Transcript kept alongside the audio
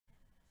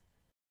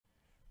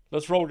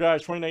Let's roll,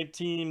 guys.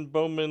 2019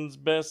 Bowman's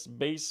Best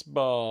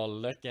Baseball.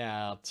 Look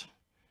out.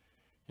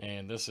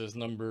 And this is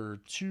number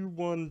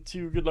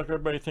 212. Good luck,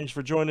 everybody. Thanks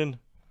for joining.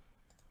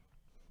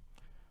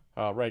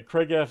 All right,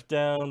 Craig F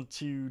down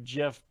to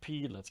Jeff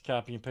P. Let's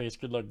copy and paste.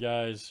 Good luck,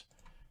 guys.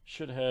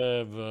 Should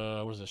have,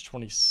 what is this,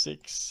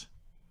 26?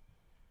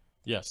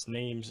 Yes,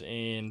 names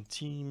and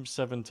teams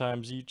 7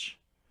 times each.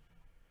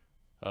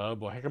 Oh,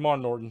 boy. Hey, come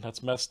on, Norton.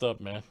 That's messed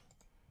up, man.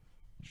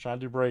 Just trying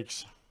to do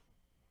breaks.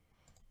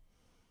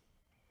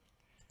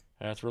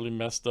 That's really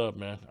messed up,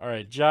 man. All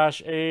right,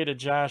 Josh A to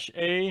Josh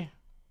A.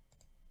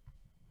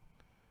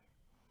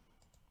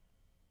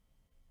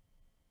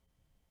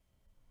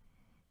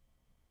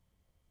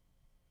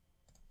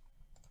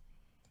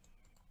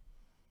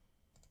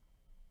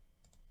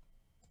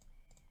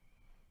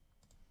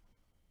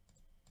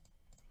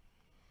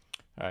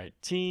 All right,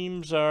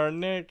 teams are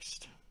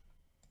next.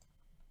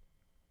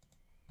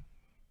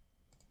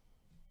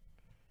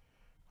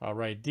 All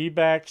right,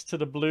 D-backs to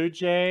the Blue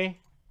Jay.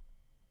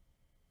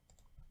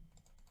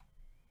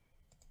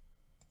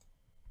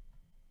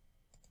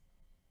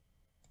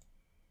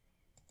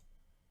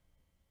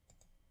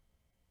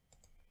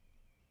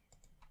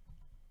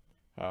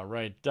 All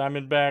right,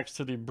 Diamondbacks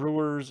to the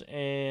Brewers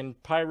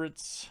and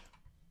Pirates.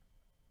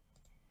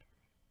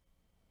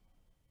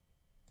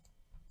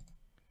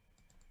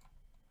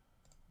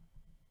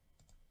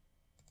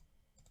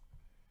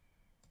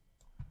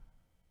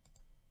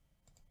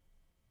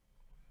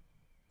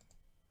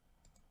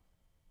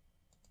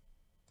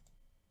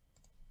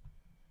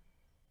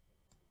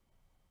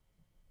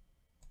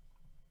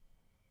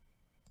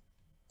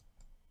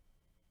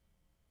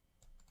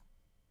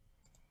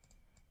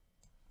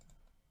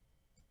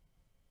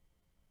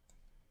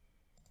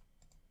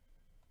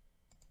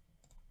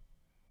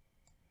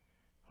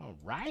 All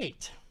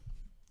right.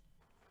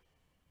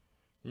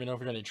 Let me know if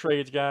we got any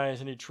trades, guys.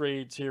 Any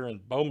trades here in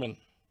Bowman.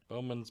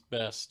 Bowman's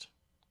Best.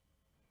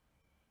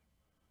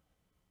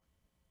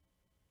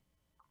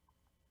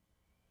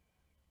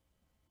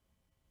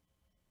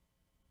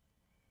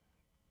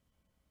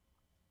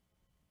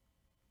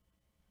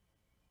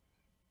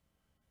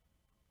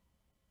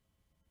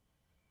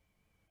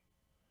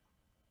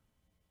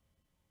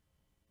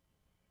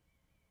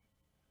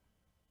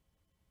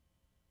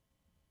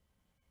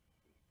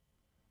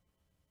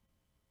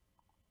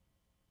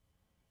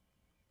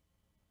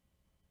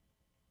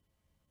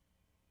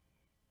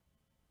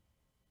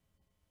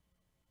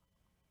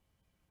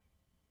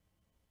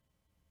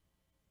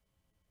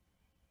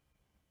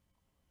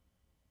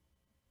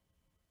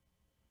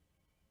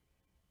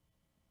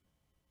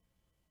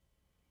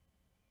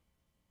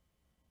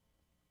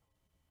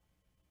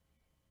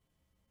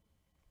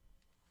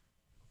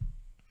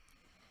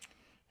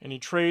 Any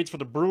trades for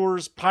the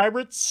Brewers,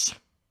 Pirates?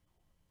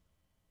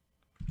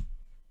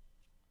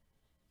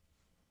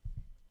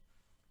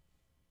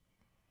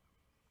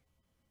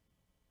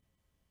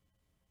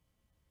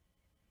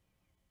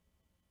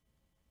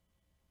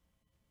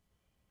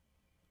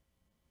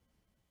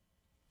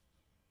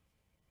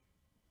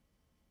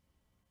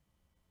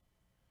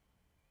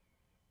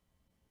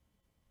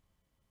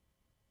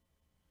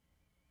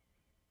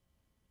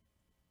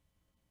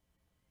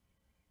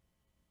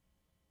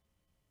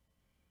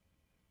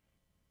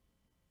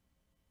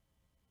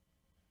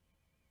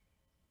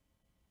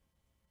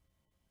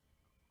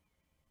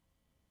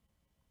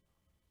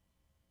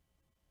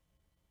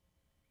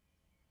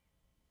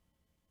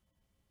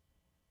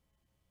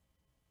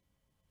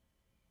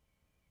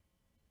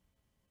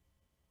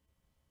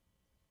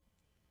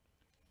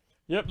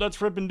 Yep,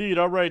 let's rip indeed.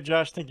 All right,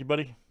 Josh. Thank you,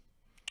 buddy.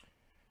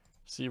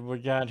 See what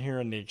we got here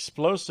in the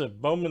explosive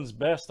Bowman's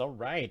Best. All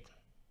right.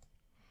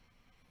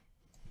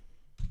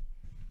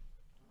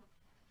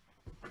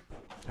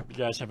 Hope you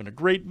guys having a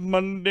great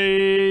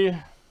Monday.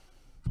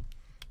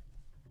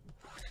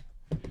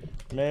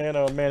 Man,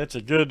 oh man, it's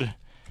a good...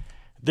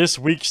 This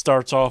week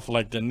starts off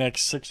like the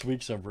next 6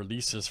 weeks of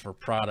releases for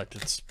product.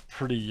 It's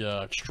pretty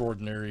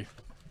extraordinary.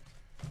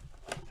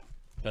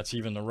 That's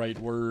even the right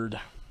word.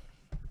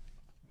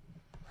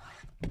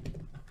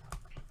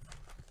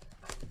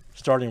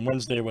 Starting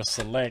Wednesday with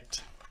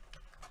Select.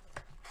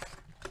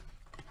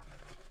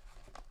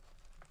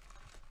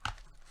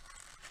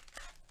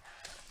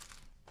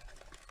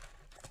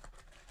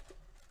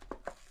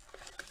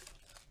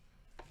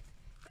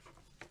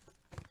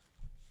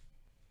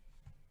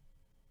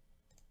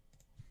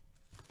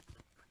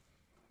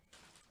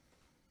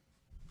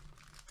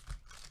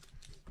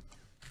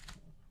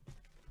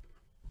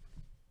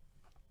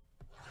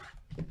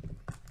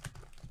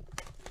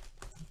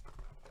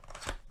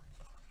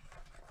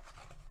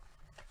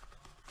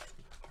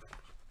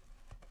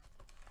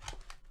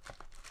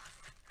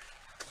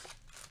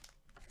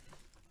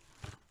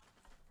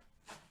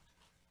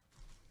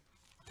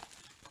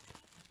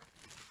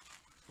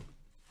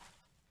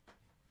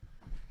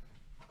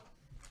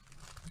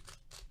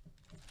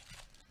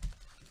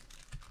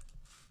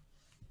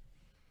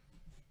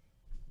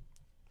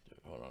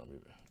 Hold on,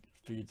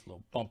 feed's a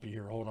little bumpy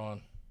here. Hold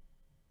on.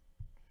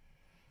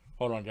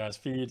 Hold on, guys.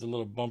 Feed's a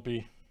little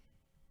bumpy.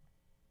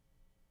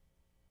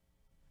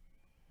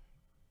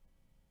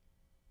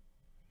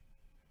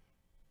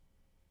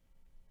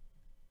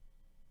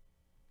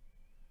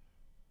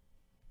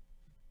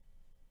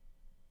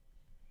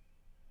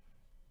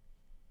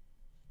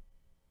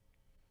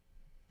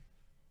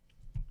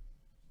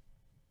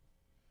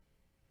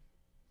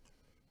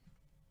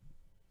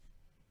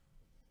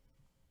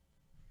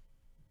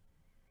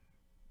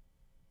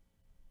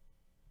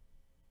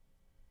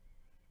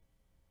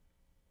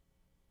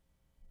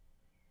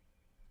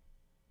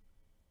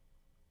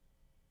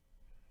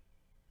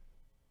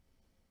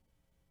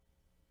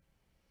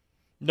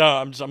 No,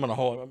 I'm gonna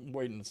hold. I'm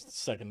waiting a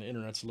second. The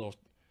internet's a little.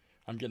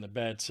 I'm getting a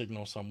bad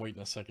signal, so I'm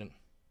waiting a second.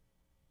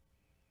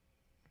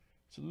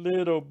 It's a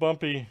little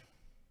bumpy.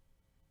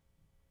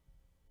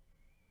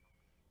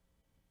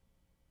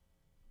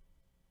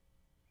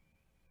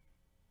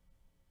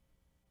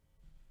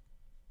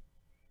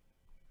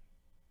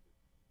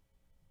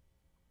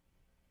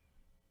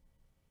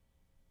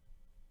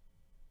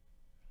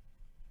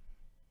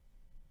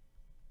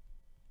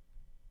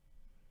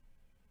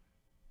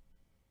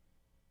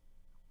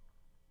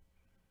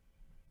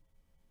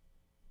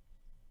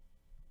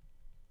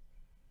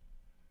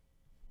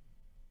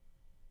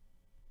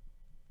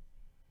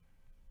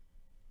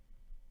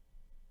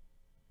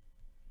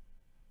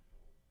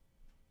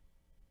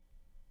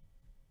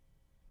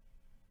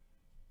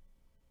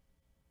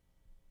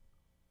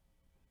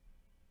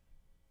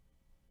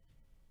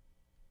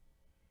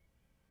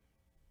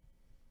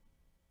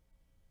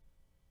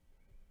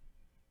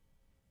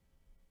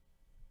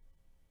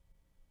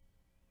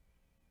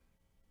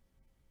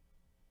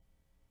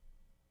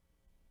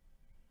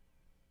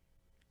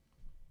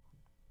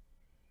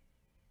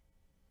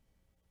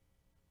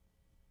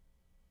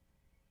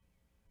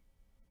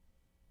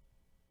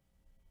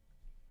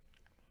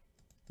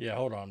 Yeah,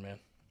 hold on, man.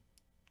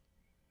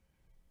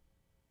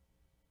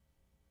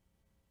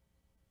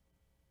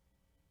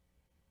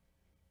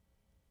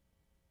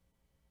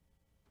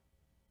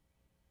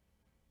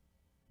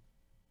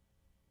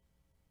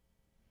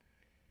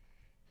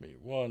 Me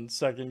 1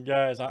 second,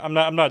 guys. I'm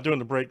not doing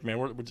the break,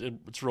 man.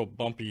 It's real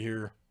bumpy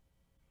here.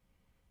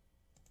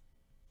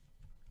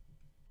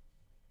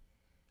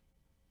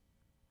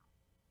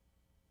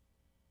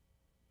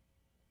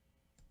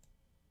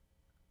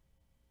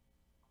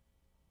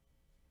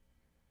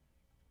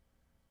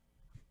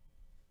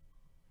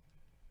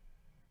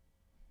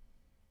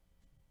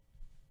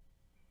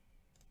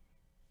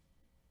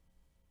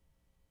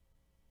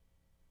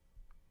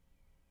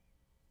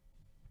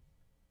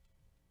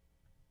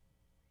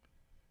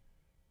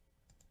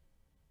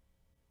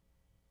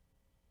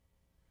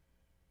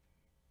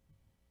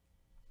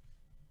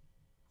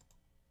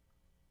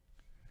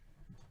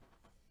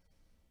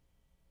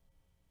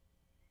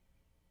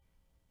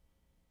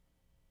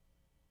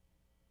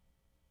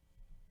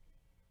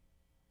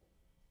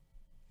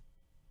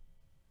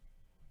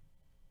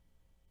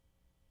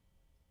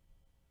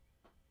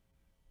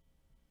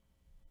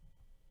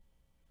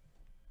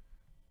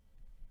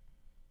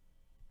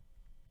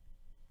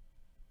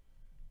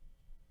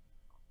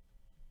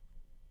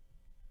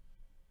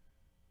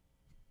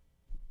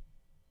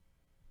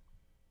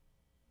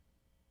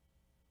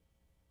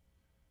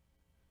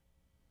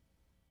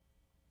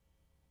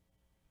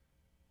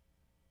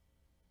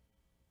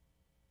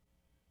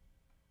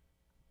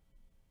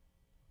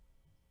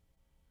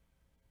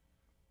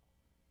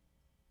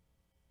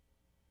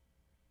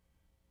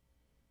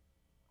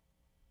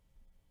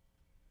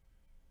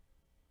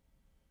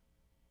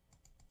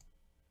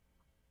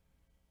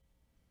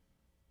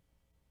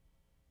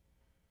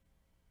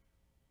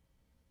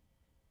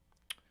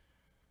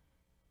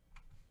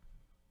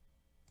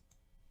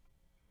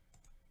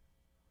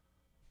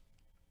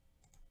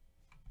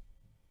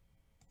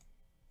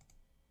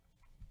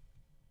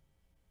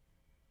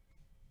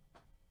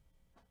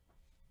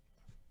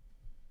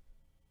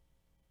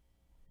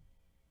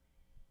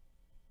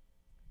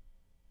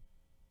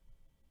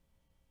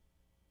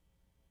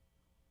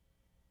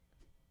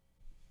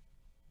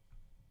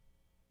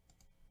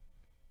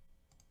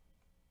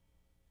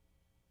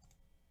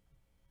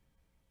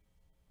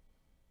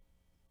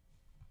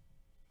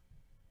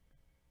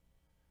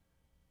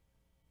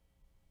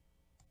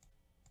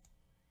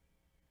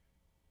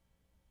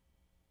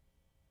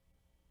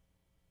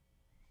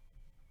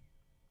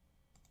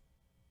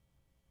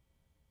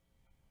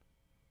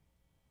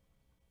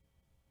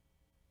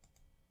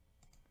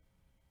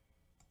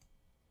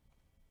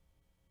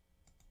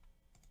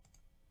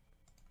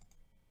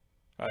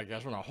 All right,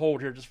 guys. We're gonna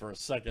hold here just for a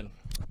second.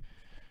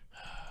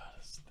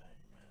 This thing,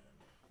 man.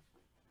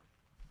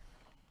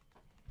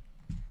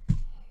 Let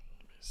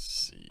me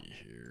see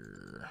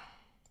here.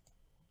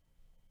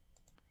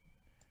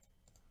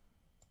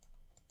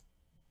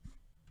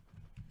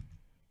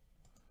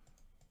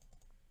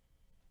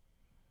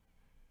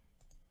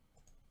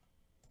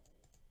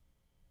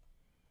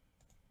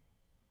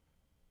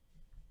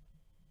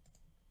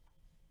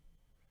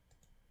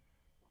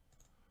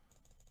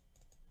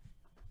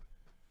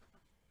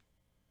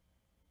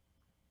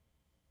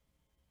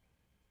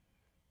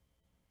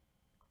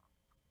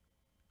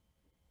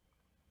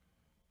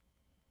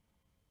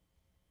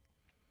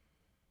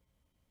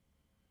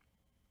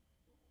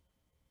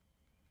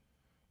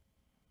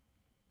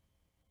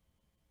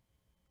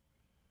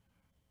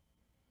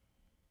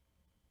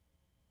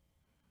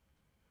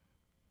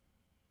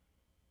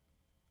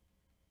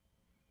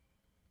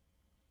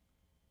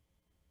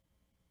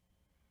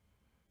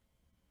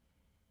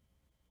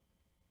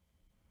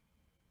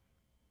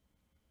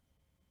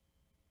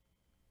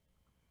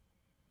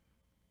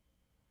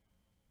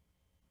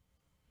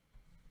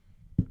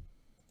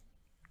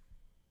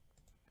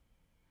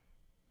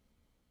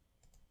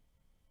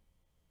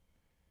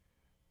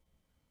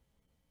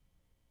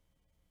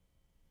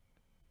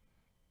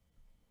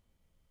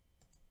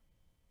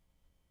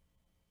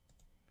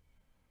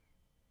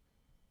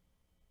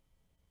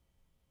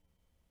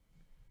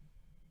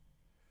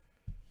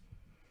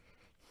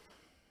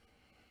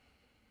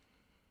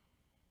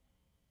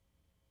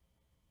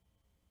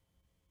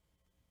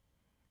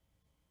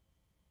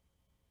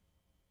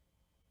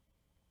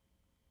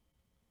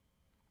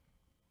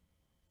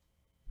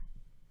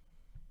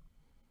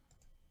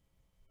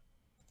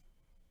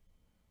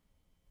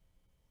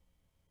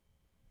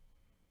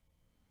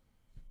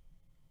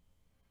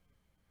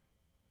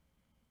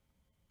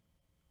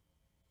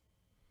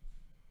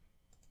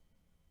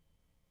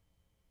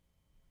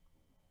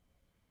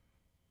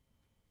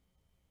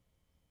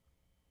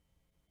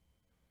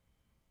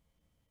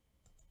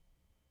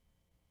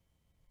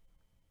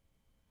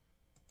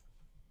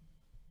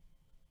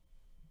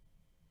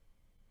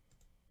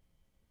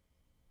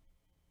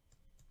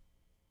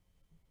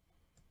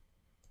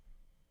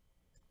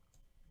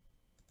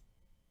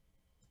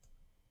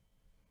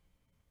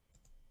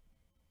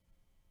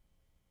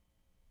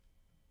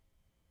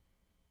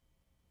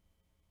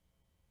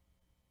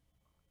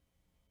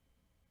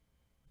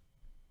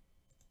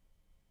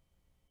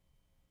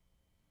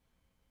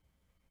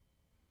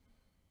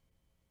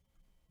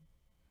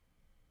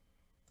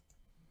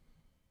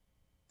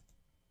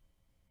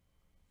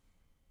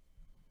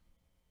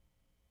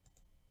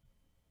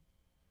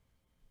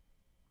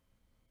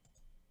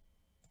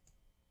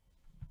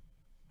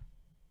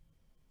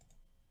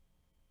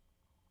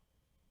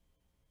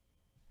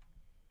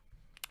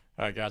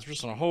 All right, guys, we're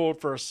just gonna hold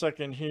for a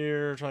second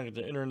here, trying to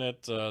get the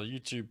internet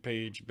YouTube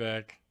page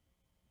back.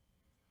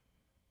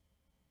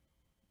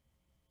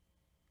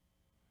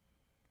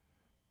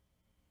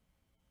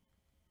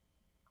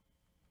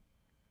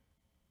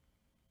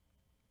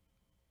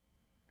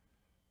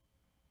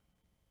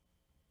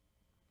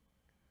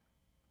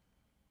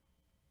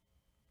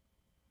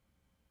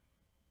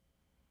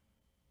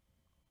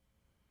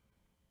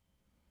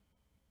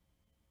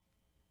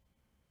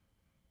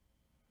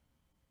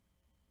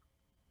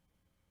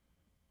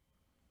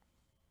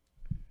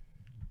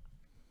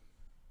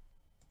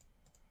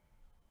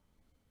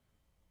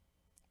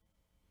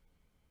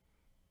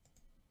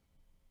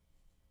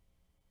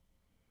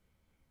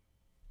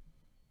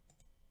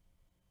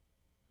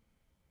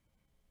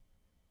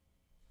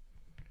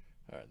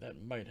 All right,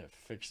 that might have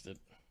fixed it.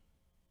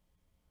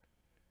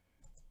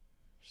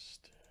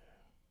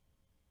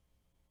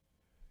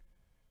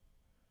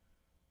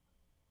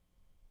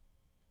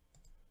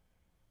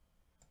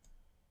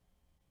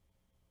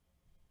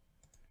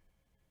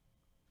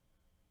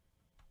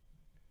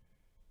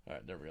 All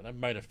right, there we go. That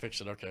might have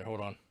fixed it. Okay,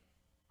 hold on.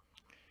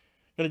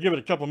 Gonna give it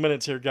a couple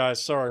minutes here,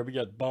 guys. Sorry, we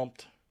got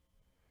bumped.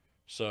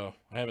 So,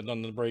 I haven't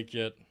done the break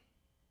yet.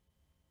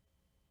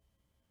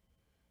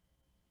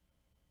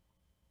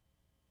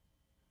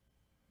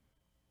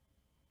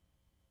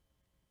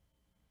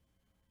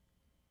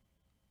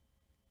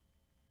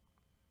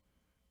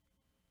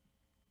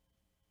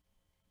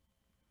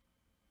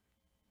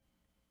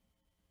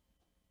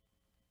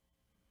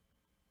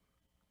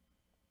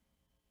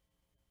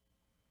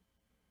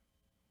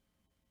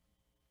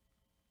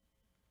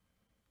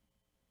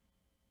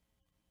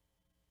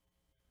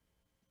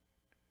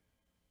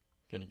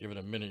 Gonna give it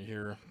a minute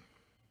here.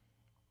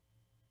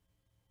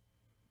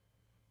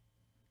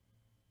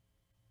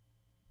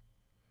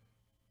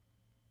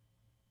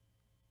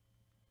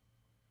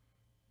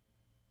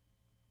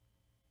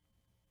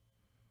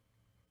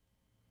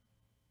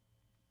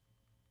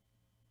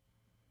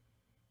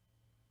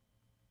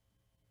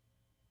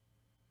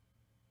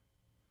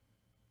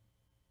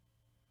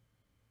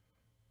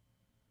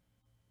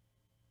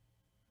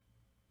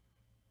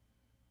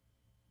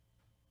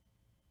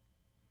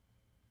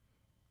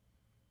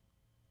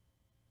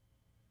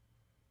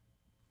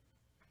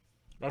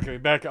 Okay,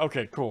 back.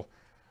 Okay, cool.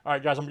 All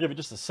right, guys, I'm gonna give you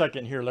just a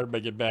second here. Let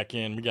everybody get back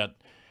in.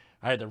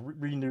 I had to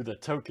renew the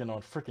token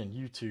on freaking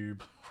YouTube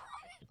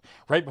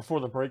right before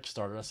the break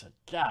started. I said,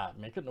 God,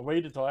 man, couldn't have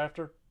waited until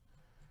after.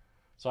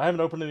 So I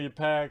haven't opened any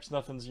packs.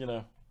 Nothing's,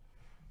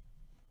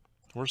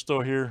 we're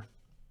still here.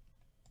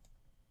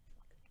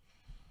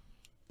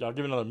 Yeah, I'll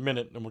give it another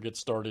minute and we'll get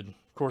started.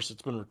 Of course,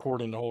 it's been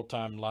recording the whole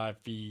time, live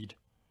feed.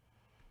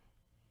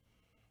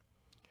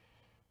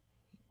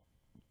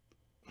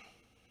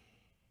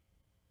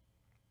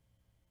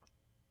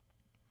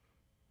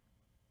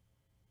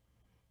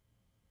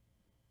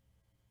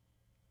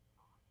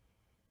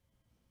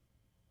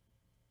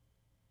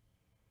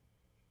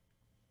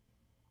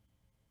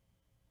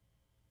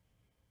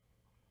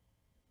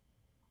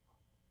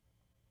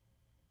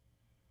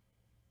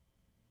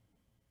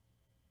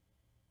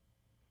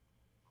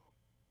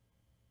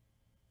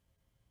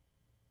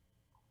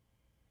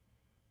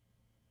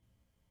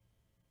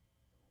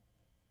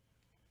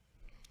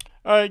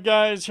 All right,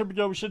 guys, here we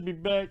go. We should be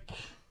back.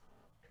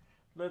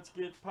 Let's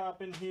get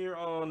popping here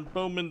on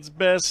Bowman's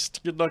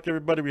Best. Good luck,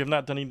 everybody. We have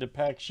not done any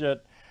packs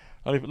yet.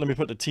 Let me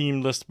put the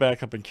team list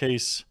back up in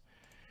case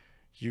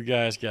you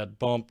guys got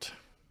bumped.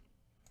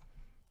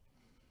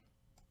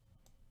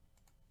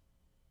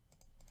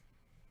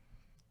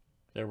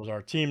 There was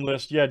our team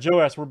list. Yeah,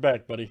 Joe asked, we're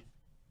back, buddy.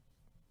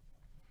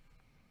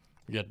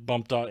 We got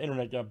bumped out.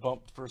 Internet got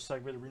bumped for a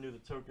second. We had to renew the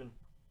token.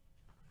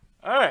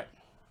 All right.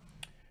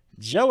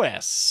 Joe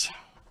S.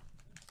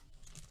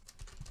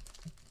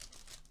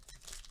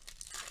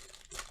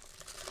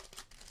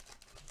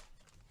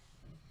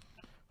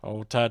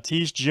 Oh,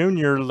 Tatis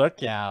Jr.,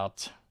 look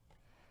out.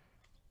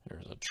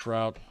 There's a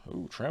Trout.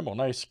 Ooh, Tremble,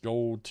 nice.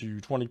 Gold to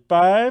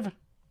 25.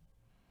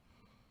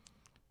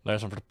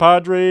 Last one for the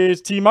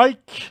Padres. T.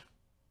 Mike.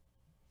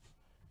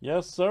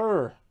 Yes,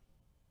 sir.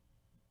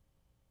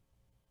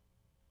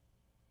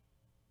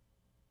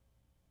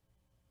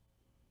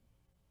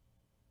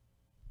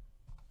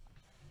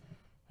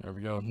 There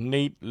we go.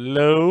 Nate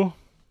Lowe.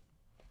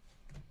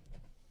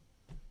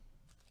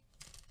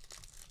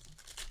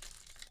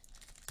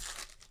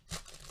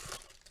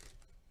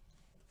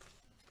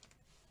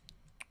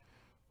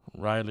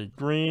 Riley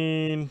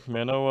Green,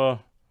 Manoa.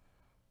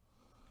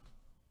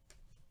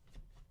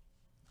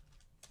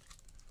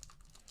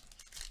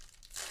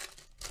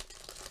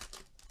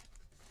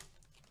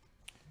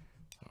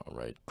 All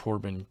right,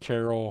 Corbin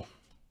Carroll.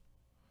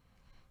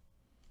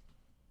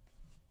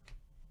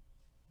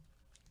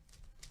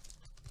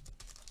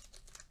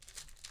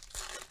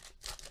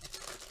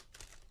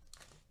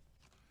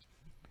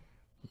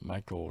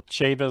 Michael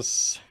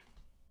Chavis.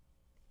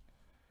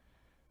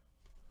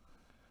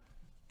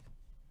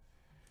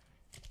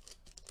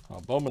 Oh,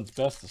 Bowman's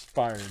Best is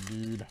fire,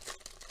 dude.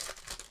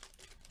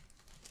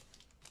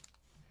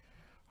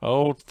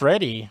 Oh,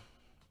 Freddie.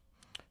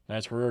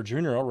 Nice Guerrero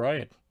Jr. All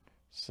right.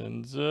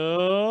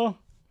 Senzo.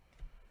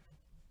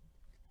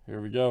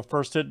 Here we go.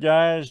 First hit,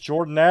 guys.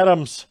 Jordan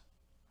Adams.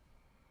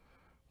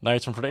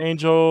 Nice one for the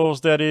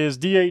Angels. That is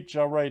DH.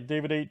 All right,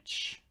 David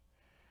H.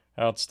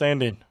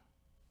 Outstanding.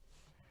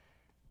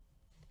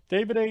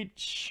 David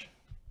H.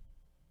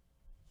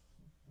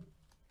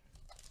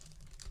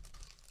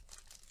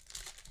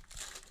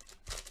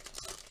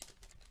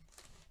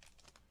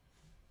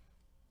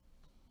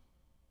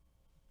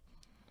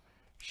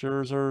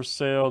 Scherzer,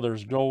 Sale.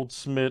 There's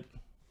Goldsmith.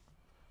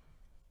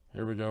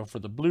 Here we go for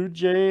the Blue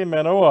Jay,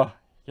 Manoa.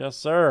 Yes,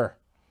 sir.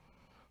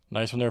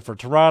 Nice one there for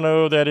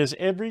Toronto. That is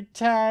Every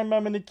Time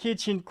I'm in the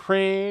Kitchen,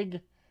 Craig.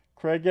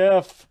 Craig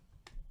F.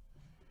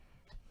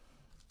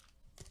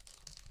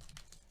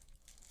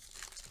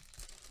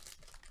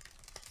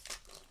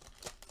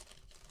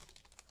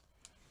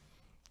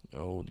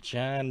 Oh,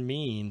 John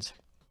Means.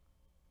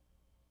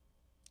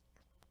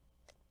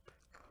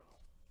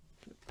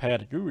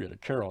 Pat Gooey to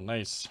Carroll.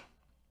 Nice.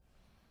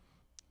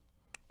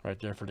 Right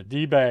there for the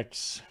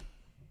D-backs.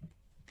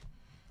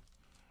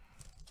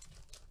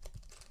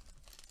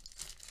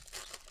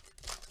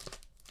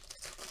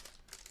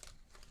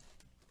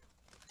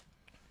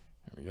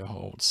 There we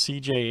go.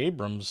 C.J.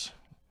 Abrams.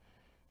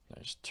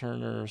 Nice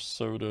Turner,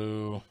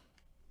 Soto.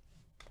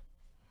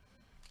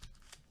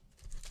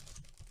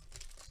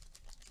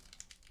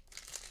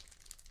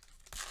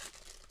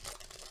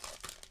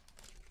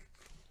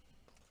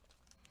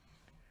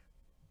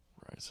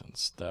 And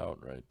Stout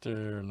right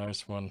there.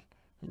 Nice one.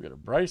 We got a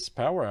Bryce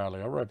Power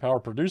Alley. All right, Power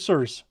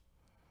Producers.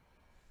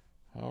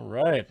 All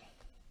right.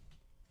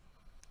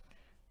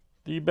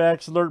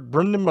 D-backs alert.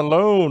 Brendan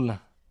Malone.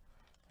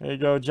 There you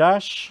go,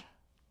 Josh.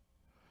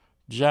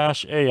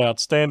 Josh A.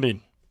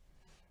 Outstanding.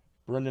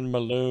 Brendan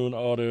Malone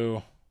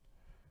auto.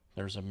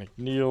 There's a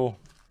McNeil.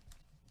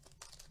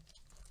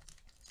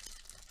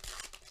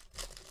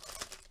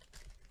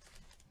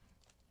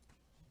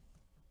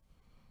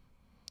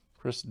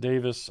 Chris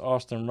Davis,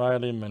 Austin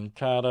Riley,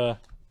 Mancada,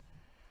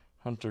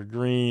 Hunter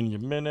Green,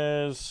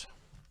 Jimenez.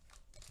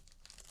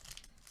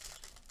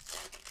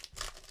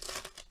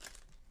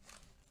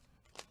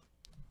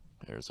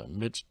 There's a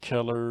Mitch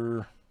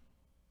Keller.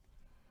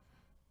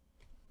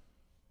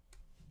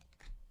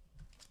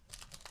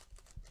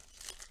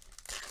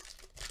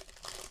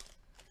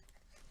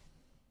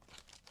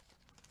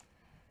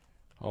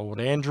 Old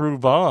Andrew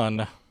Vaughn.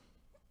 There's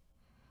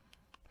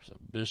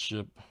a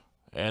Bishop,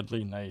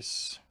 Adley,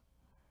 nice.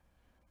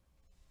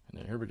 And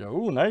then here we go.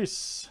 Ooh,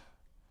 nice.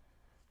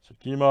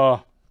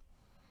 Sakima.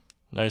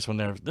 Nice one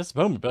there. This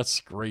Bowman,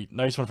 that's great.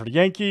 Nice one for the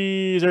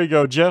Yankees. There you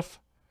go, Jeff.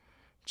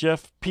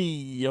 Jeff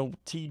P.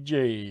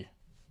 OTJ.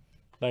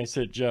 Nice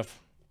hit,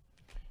 Jeff.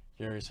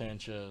 Gary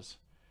Sanchez.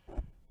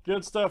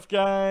 Good stuff,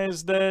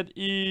 guys. That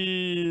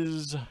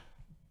is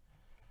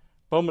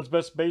Bowman's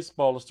Best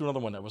Baseball. Let's do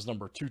another one. That was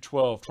number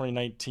 212,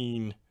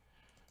 2019.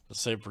 Let's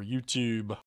save for YouTube.